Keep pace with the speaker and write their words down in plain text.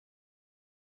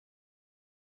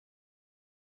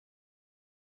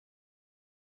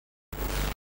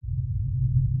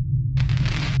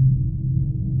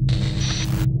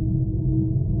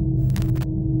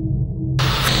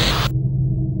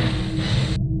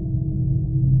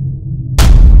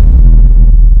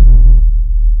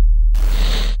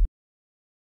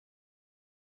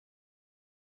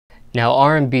Now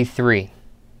RNB 3.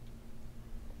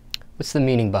 What's the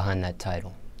meaning behind that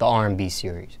title? The RNB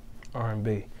series.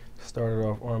 RNB. Started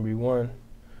off RNB 1.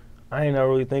 I ain't not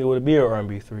really think it would be a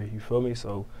RNB 3, you feel me?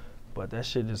 So, but that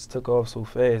shit just took off so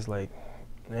fast, like,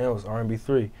 now it's RNB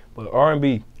 3. But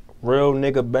RNB, real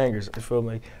nigga bangers, you feel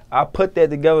me? I put that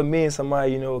together, me and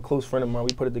somebody, you know, a close friend of mine,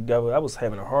 we put it together. I was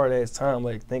having a hard ass time,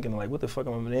 like, thinking, like, what the fuck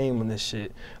am I gonna name on this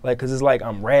shit? Like, cause it's like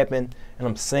I'm rapping and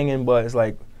I'm singing, but it's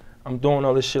like, I'm doing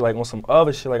all this shit, like, on some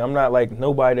other shit. Like, I'm not, like,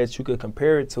 nobody that you could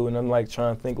compare it to, and I'm, like,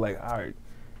 trying to think, like, all right,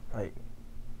 like,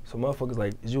 so motherfuckers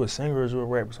like, is you a singer or is you a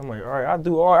rapper? So I'm like, all right, I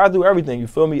do everything, you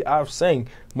feel me? I sing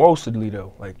mostly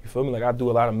though, like, you feel me? Like, I do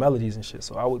a lot of melodies and shit,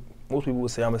 so most people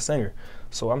would say I'm a singer.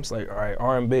 So I'm just like, all right,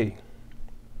 R&B.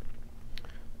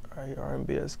 All right,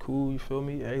 R&B, that's cool, you feel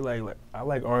me? Hey, like I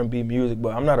like R&B music,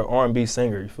 but I'm not an R&B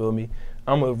singer, you feel me?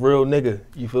 I'm a real nigga,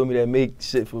 you feel me, that make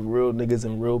shit for real niggas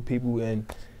and real people,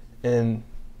 and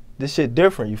this shit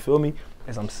different, you feel me?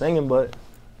 As I'm singing, but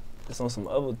it's on some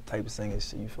other type of singing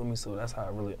shit, you feel me? So that's how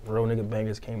really real nigga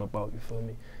bangers came about, you feel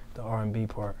me? The R&B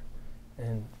part.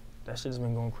 And that shit's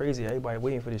been going crazy. Everybody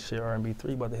waiting for this shit. RNB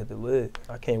 3 about to hit the lid.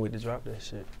 I can't wait to drop that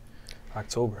shit.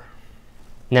 October.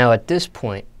 Now at this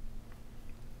point,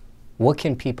 what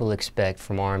can people expect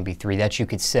from RNB 3 that you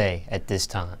could say at this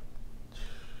time,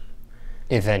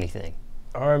 if anything?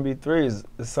 RNB 3 is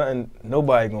something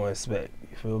nobody gonna expect,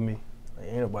 you feel me? Like,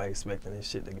 ain't nobody expecting this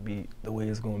shit to be the way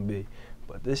it's gonna be.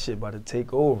 But this shit about to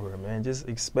take over, man. Just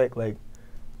expect like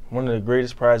one of the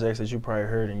greatest projects that you probably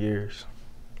heard in years.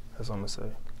 That's what I'm gonna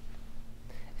say.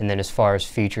 And then as far as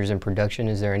features and production,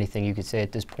 is there anything you could say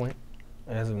at this point?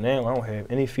 As of now, I don't have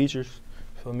any features.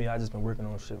 Feel me? I just been working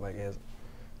on shit like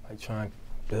trying to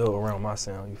build around my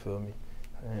sound, you feel me?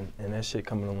 And that shit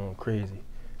coming along crazy.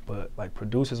 But like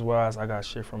producers wise, I got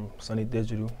shit from Sunny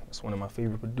Digital. That's one of my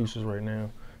favorite producers right now.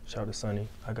 Shout out to Sunny.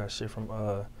 I got shit from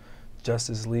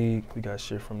Justice League. We got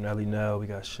shit from Nelly Nell. We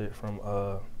got shit from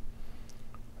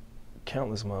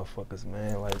countless motherfuckers,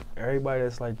 man. Like everybody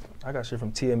that's like, I got shit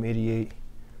from TM88.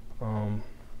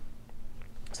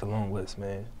 It's a long list,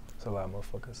 man. It's a lot of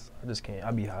motherfuckers. I just can't.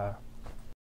 I be high.